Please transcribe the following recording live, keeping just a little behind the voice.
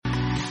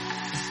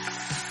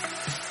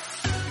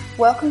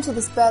Welcome to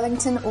this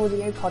Burlington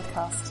audio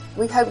podcast.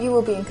 We hope you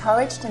will be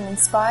encouraged and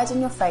inspired in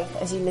your faith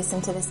as you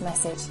listen to this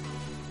message.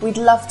 We'd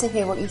love to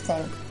hear what you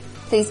think.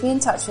 Please be in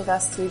touch with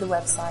us through the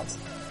website.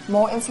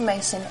 More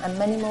information and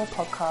many more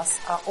podcasts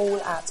are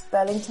all at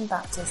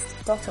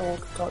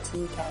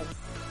burlingtonbaptist.org.uk.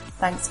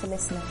 Thanks for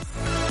listening.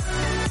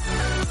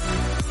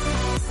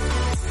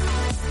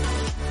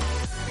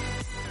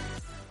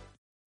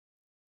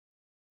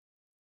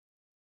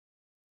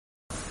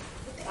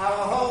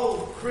 Our whole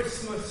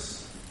Christmas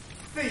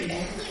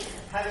theme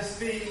has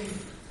been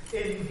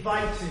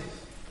invited.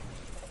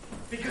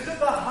 Because at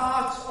the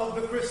heart of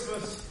the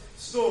Christmas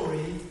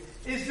story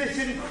is this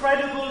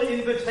incredible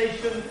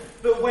invitation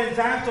that went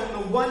out on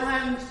the one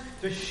hand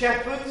to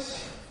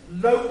shepherds,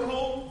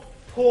 local,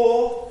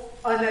 poor,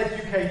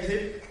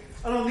 uneducated,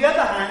 and on the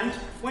other hand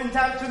went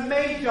out to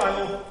magi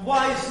or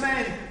wise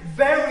men,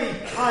 very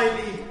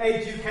highly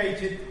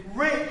educated,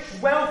 rich,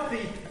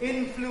 wealthy,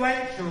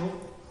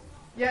 influential,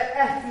 yet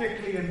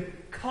ethnically and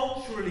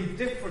culturally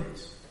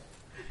different.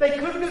 They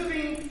couldn't have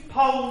been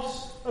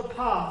poles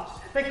apart.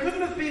 They couldn't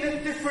have been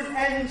at different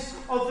ends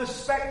of the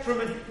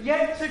spectrum, and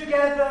yet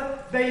together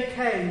they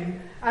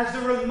came as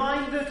a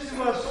reminder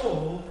to us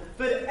all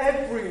that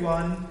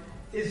everyone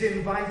is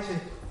invited.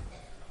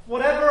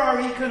 Whatever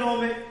our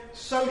economic,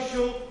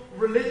 social,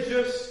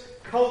 religious,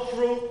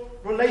 cultural,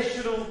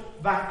 relational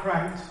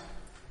background,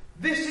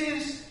 this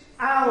is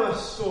our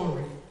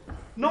story.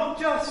 Not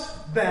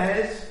just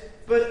theirs,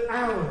 but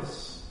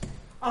ours.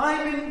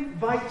 I'm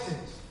invited,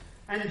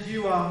 and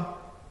you are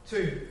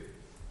too.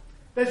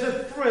 There's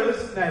a thrill,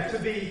 isn't there, to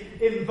be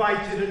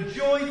invited, a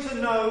joy to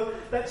know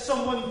that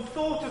someone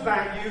thought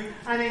about you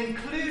and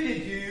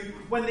included you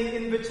when the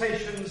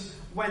invitations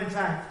went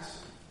out.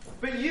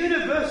 But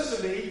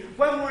universally,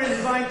 when we're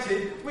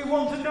invited, we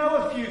want to know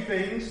a few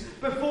things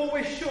before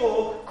we're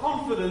sure,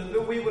 confident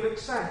that we will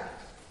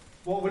accept.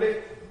 What will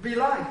it be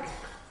like?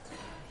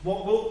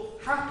 What will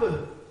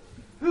happen?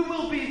 Who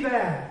will be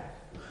there?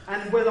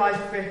 And will I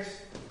fit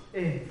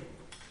in?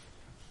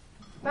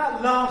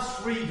 That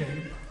last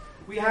reading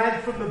we had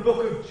from the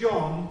book of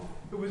John,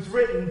 who was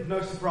written,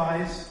 no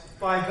surprise,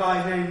 by a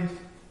guy named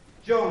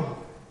John.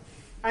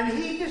 And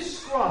he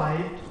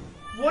described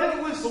what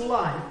it was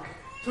like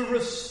to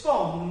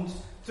respond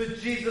to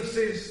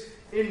Jesus'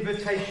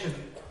 invitation.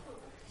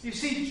 You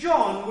see,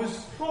 John was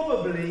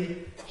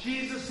probably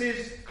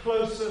Jesus'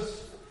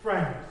 closest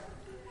friend.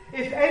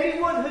 If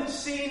anyone had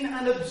seen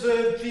and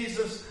observed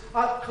Jesus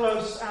up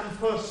close and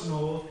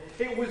personal,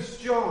 it was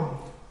John.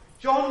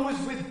 John was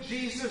with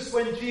Jesus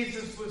when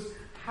Jesus was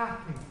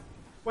happy,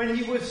 when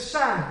he was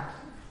sad,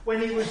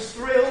 when he was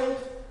thrilled,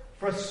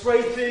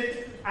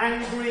 frustrated,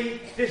 angry,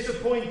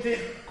 disappointed,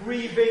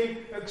 grieving,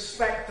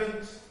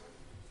 expectant.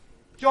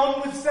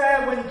 John was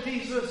there when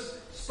Jesus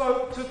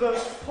spoke to the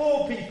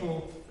poor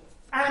people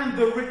and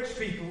the rich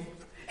people.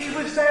 He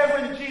was there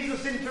when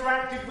Jesus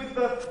interacted with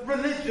the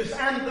religious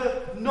and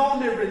the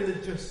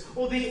non-irreligious,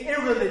 or the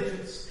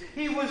irreligious.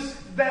 He was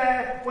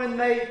there when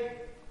they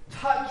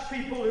touched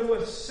people who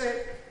were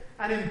sick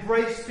and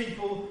embraced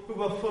people who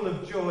were full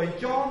of joy.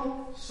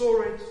 John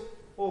saw it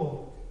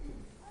all.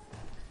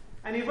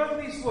 And he wrote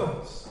these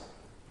words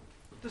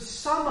to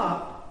sum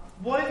up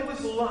what it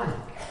was like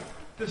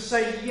to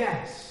say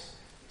yes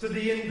to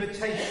the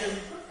invitation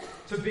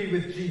to be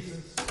with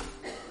Jesus.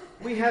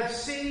 We have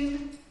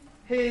seen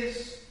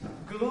his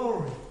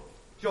glory,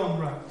 John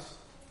wrote.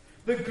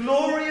 The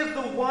glory of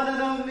the one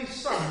and only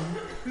Son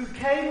who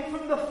came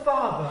from the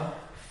Father,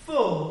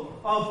 full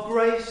of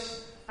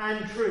grace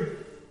and truth.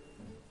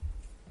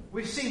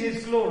 We've seen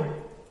his glory.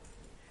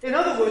 In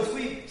other words,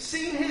 we've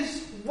seen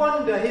his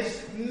wonder,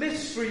 his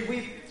mystery.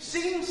 We've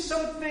seen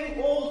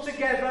something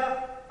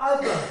altogether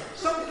other,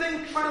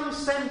 something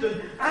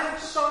transcendent,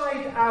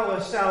 outside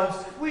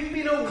ourselves. We've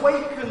been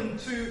awakened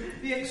to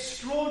the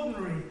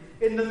extraordinary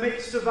in the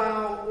midst of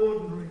our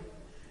ordinary.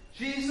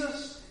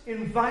 Jesus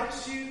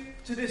invites you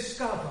to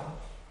discover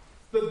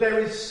that there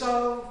is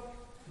so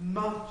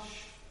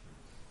much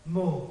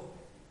more.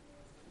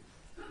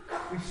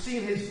 We've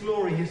seen his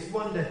glory, his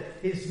wonder,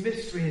 his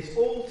mystery, his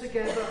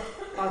altogether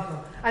other.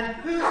 And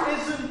who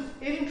isn't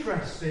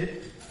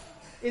interested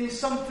in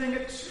something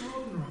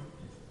extraordinary?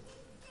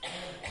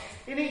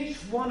 In each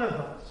one of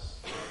us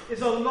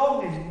is a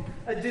longing,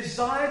 a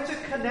desire to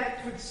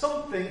connect with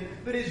something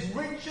that is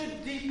richer,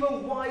 deeper,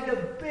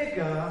 wider,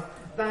 bigger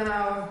than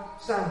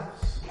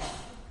ourselves.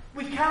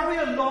 We carry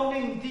a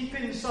longing deep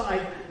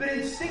inside that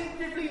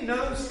instinctively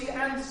knows the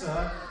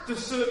answer to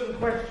certain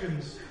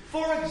questions.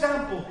 For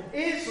example,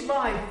 is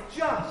life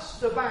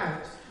just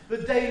about the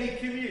daily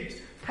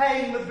commute,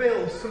 paying the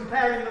bills,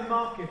 comparing the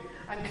market,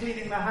 and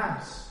cleaning the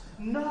house?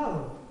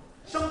 No.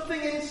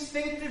 Something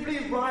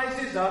instinctively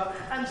rises up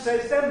and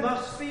says there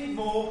must be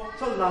more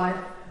to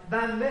life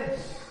than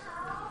this.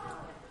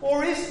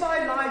 Or is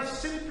my life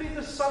simply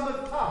the sum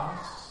of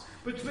tasks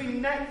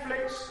between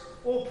Netflix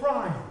or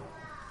Prime?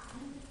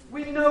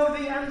 We know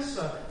the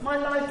answer. My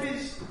life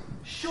is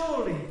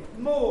surely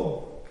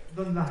more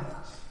than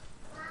that.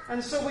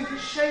 And so we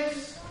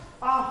chase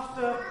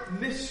after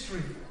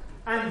mystery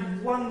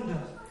and wonder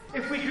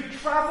If we could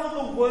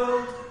travel the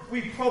world,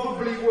 we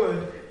probably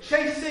would,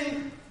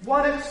 chasing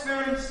one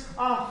experience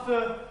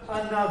after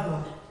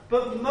another.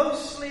 But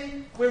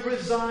mostly we're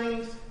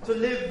resigned to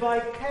live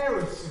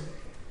vicariously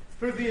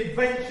through the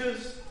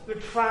adventures, the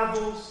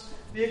travels,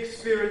 the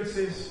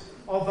experiences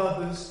of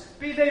others,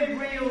 be they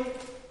real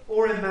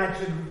or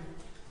imaginary.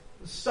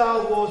 The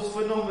Star Wars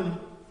phenomenon,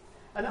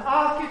 an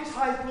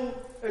archetypal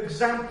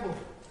example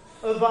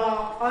of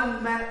our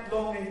unmet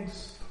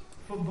longings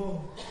for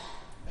more.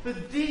 The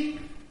deep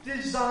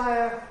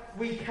desire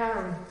we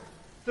carry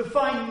to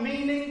find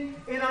meaning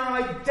in our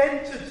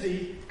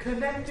identity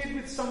connected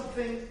with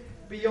something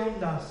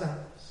beyond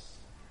ourselves.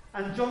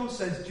 And John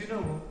says, do you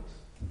know what?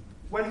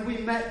 When we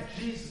met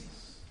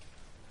Jesus,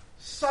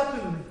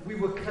 suddenly we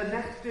were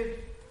connected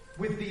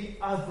with the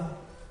other,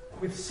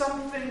 with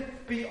something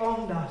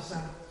beyond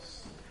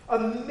ourselves, a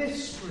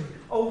mystery,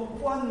 a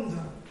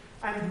wonder,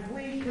 and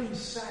we can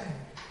say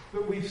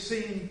that we've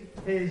seen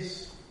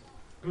his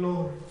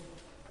glory.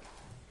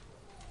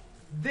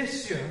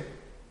 This year,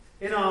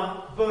 in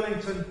our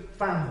Burlington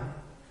family,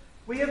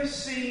 we have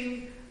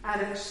seen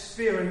and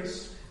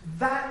experienced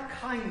that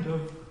kind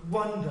of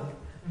wonder,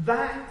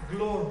 that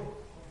glory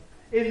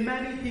in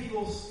many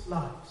people's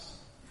lives.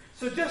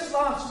 So just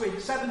last week,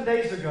 7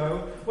 days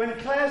ago, when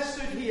Claire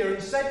stood here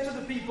and said to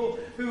the people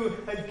who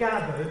had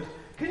gathered,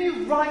 can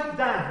you write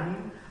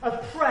down a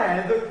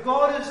prayer that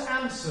God has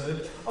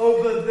answered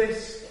over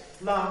this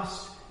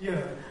last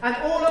year? And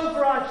all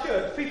over our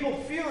church,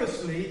 people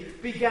furiously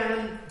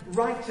began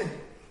writing.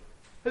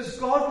 Has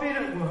God been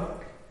at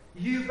work?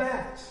 You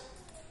bet.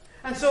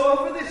 And so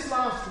over this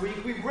last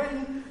week, we've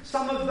written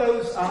some of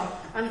those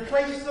up and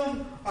placed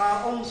them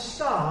on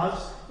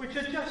stars, which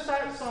are just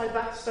outside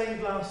that stained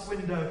glass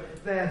window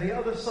there, the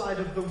other side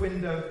of the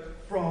window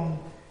from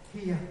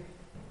here.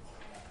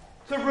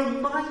 To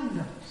remind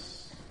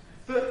us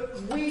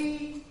that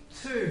we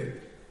too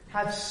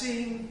have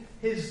seen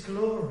his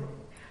glory,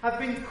 have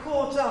been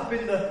caught up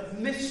in the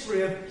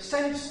mystery, have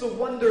sensed the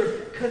wonder,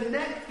 of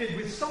connected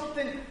with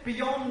something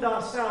beyond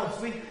ourselves.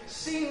 We've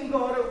seen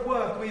God at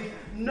work. We've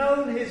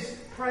known his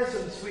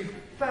presence. We've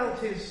felt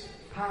his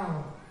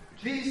power.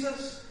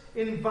 Jesus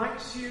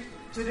invites you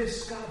to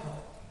discover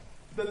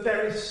that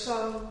there is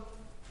so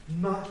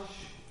much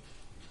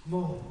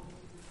more.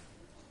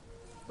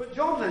 But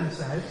John then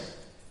says,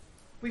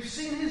 we've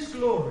seen his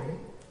glory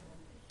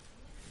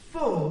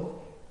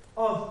full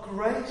of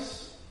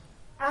grace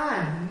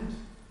and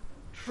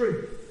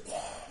truth.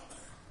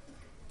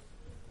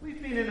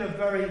 We've been in a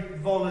very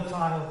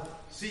volatile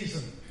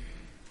season.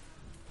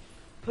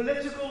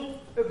 Political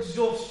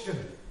exhaustion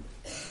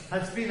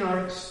has been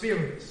our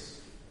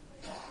experience,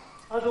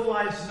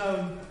 otherwise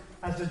known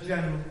as a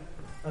general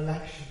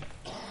election.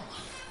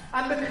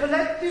 And the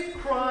collective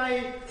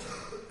cry,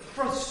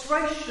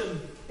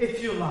 frustration,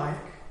 if you like,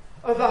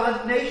 of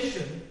our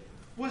nation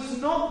was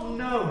not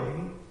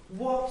knowing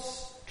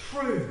what's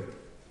true.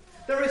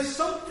 There is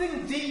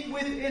something deep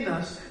within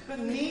us that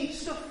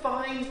needs to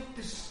find,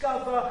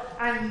 discover,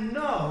 and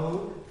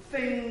know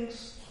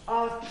things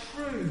are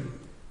true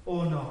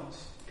or not.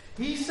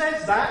 He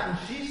says that, and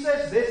she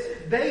says this,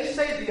 they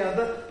say the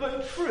other,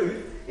 but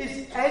truth,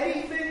 is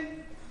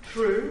anything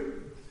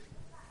true?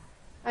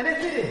 And if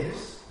it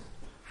is,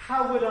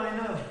 how would I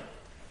know?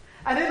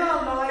 And in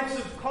our lives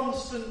of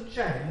constant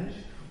change,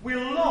 we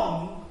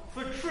long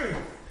for truth,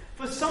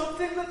 for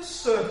something that's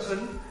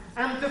certain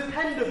and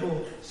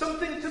dependable,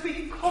 something to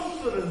be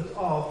confident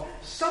of,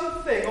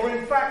 something, or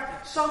in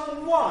fact,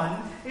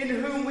 someone in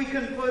whom we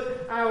can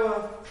put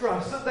our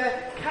trust, that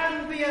there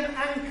can be an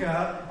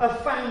anchor, a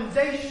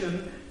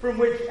foundation from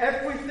which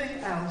everything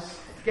else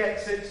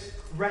gets its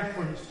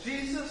reference.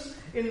 Jesus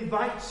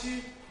invites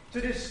you to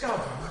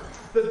discover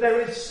that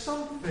there is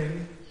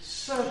something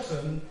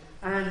certain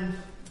and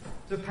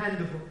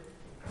dependable.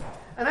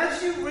 And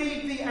as you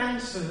read the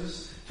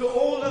answers to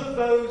all of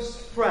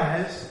those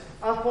prayers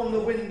up on the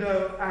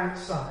window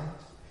outside,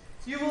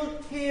 you will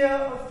hear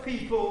of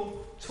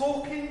people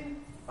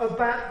talking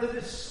about the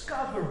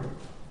discovery,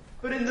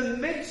 but in the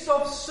midst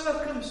of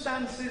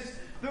circumstances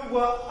that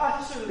were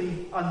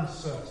utterly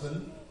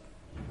uncertain,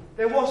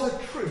 there was a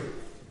truth,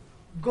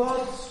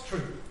 God's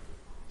truth,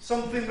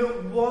 something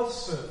that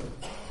was certain,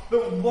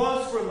 that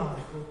was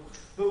reliable,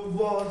 that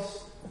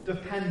was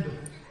dependable,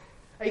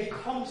 a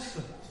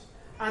constant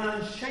and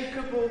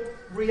unshakable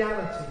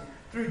reality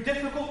through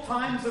difficult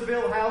times of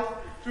ill health,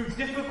 through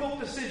difficult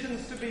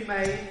decisions to be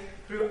made,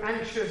 through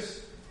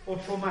anxious or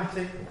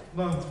traumatic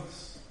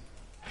moments.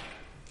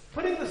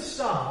 Putting the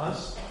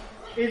stars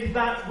in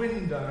that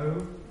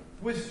window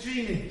was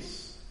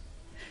genius.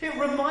 It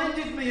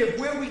reminded me of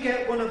where we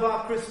get one of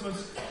our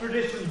Christmas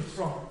traditions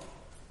from.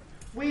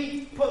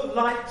 We put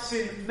lights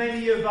in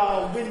many of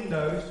our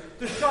windows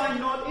to shine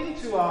not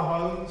into our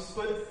homes,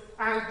 but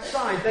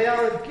outside. They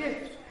are a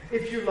gift,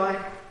 if you like,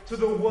 to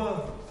the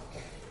world.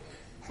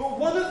 But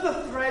one of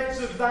the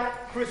threads of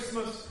that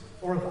Christmas,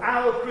 or of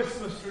our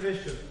Christmas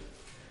tradition,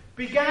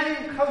 began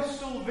in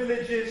coastal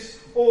villages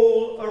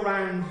all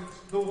around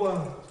the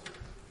world,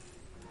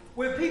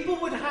 where people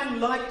would hang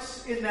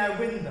lights in their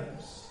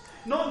windows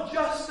not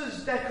just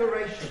as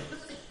decoration,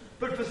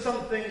 but for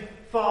something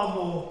far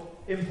more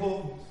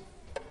important.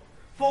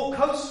 For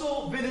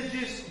coastal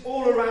villages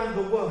all around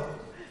the world,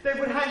 they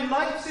would hang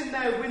lights in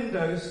their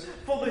windows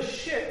for the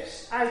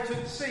ships out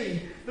at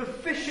sea, the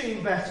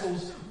fishing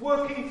vessels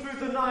working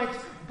through the night,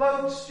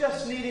 boats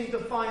just needing to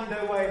find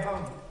their way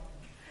home.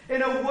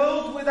 In a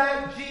world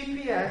without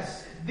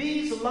GPS,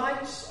 these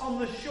lights on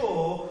the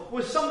shore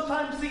were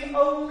sometimes the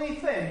only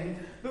thing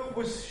that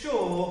was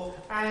sure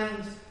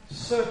and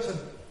certain.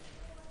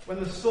 When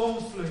the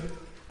storms flew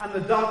and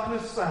the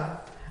darkness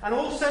fell and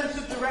all sense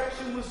of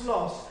direction was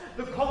lost,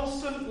 the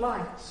constant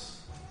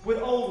lights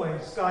would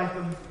always guide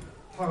them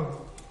home.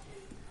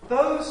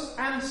 Those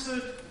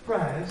answered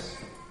prayers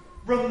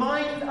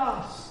remind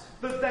us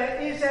that there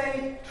is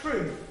a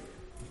truth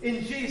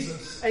in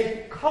Jesus,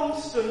 a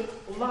constant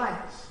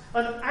light,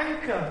 an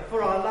anchor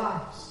for our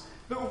lives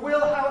that will,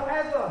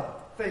 however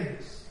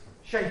things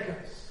shake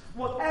us,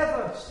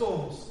 whatever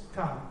storms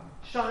come,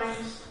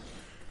 shines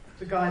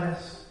to guide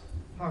us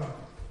home.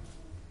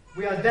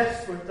 We are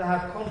desperate to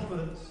have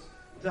confidence,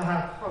 to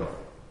have hope.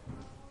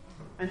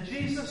 And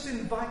Jesus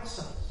invites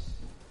us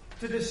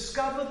to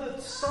discover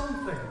that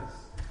some things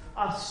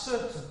are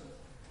certain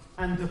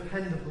and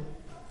dependable.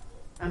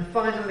 And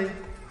finally,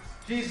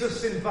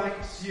 Jesus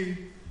invites you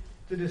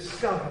to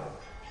discover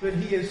that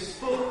he is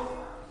full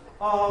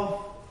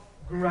of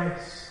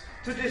grace.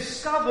 To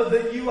discover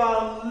that you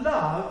are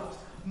loved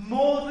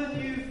more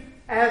than you've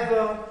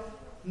ever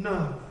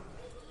known.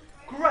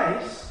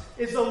 Grace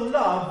is a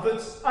love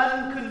that's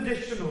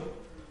unconditional.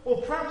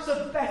 Or perhaps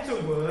a better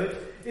word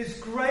is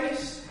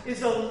grace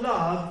is a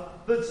love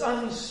that's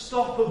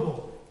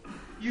unstoppable.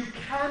 You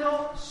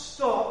cannot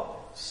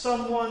stop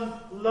someone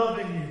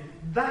loving you.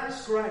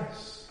 That's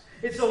grace.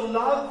 It's a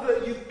love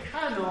that you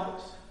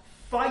cannot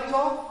fight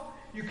off,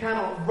 you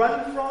cannot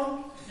run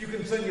from, you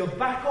can turn your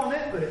back on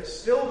it, but it's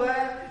still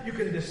there, you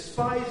can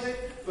despise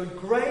it, but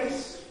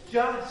grace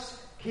just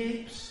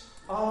keeps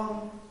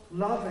on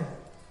loving.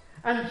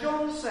 And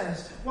John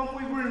says, when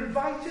we were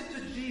invited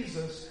to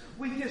Jesus,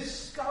 we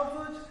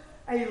discovered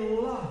a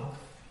love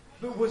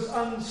that was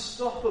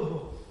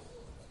unstoppable.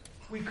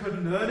 We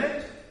couldn't earn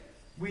it,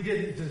 we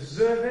didn't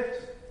deserve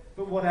it,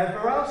 but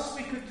whatever else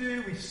we could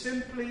do, we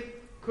simply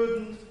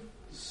couldn't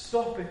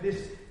stop it.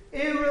 This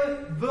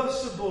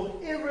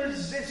irreversible,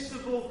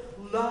 irresistible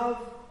love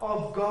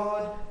of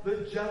God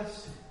that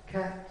just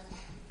kept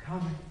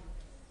coming.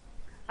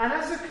 And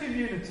as a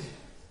community,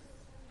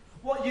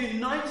 what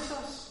unites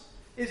us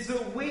is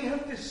that we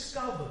have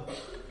discovered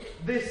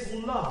this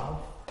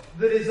love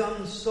that is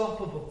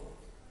unstoppable.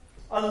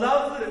 A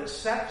love that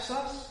accepts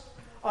us,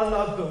 a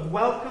love that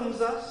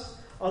welcomes us,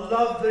 a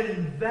love that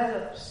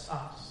envelops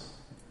us,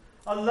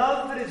 a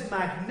love that is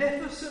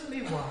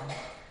magnificently wide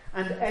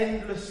and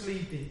endlessly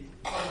deep,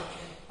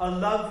 a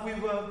love we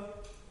were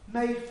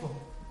made for,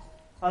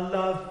 a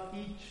love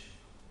each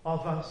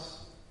of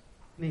us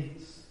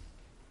needs.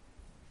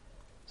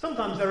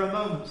 Sometimes there are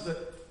moments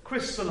that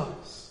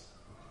crystallize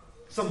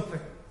something.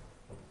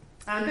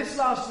 And this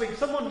last week,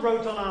 someone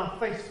wrote on our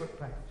Facebook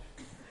page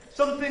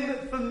something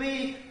that for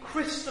me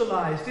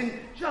crystallized in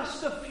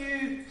just a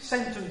few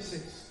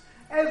sentences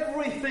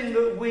everything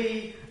that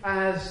we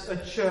as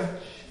a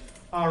church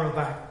are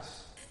about.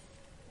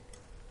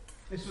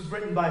 This was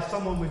written by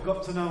someone we've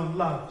got to know and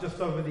love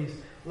just over these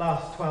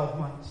last 12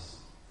 months.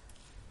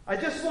 I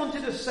just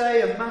wanted to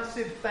say a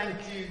massive thank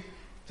you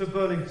to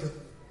Burlington.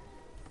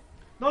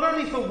 Not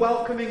only for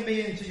welcoming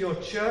me into your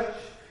church,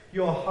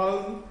 your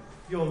home,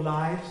 your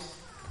lives,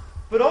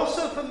 but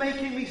also for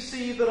making me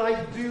see that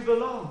I do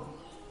belong.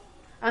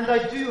 And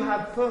I do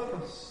have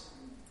purpose.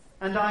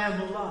 And I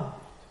am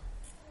loved.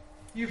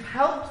 You've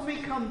helped me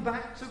come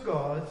back to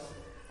God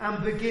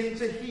and begin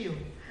to heal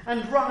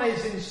and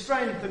rise in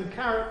strength and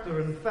character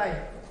and faith.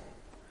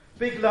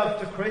 Big love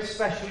to Chris,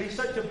 especially.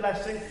 Such a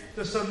blessing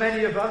to so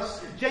many of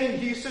us. Jane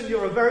Hewson,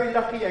 you're a very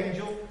lucky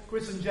angel.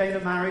 Chris and Jane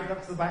are married.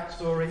 That's the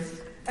backstory.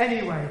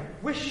 Anyway,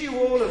 wish you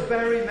all a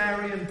very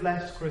merry and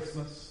blessed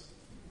Christmas.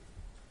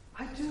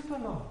 I do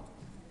belong.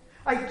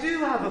 I do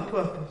have a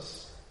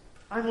purpose.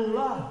 I'm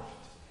loved.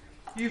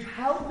 You've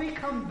helped me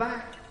come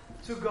back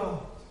to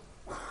God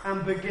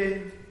and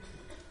begin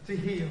to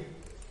heal.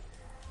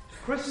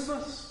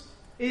 Christmas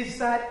is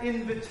that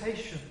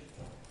invitation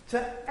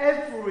to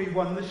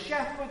everyone, the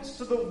shepherds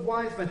to the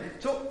wise men,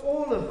 to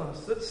all of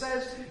us, that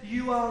says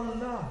you are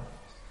loved,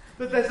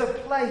 that there's a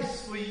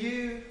place for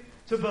you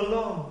to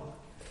belong.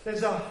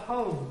 There's a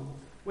home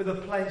with a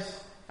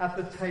place at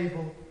the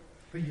table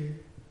for you.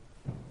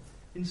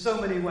 In so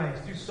many ways,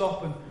 do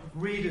stop and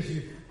read as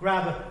you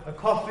grab a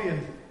coffee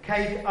and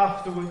cake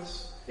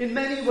afterwards. In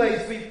many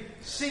ways, we've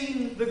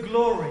seen the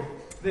glory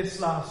this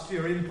last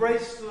year,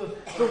 embraced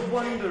the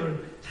wonder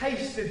and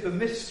tasted the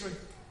mystery.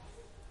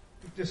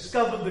 We've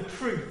discovered the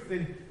truth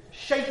in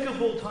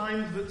shakeable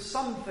times that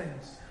some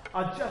things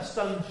are just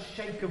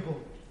unshakable.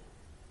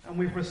 And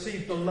we've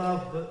received the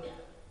love that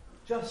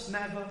just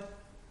never,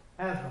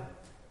 ever,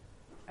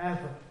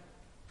 ever,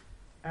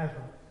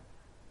 ever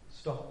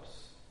stops.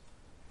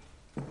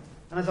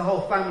 And as a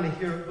whole family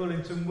here at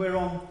Bullington, we're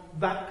on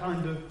that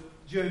kind of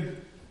journey.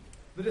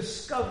 The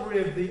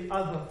discovery of the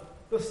other,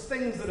 the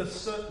things that are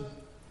certain,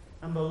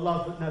 and the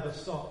love that never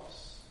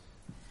stops.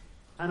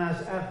 And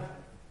as ever,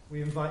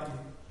 we invite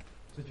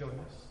you to join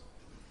us.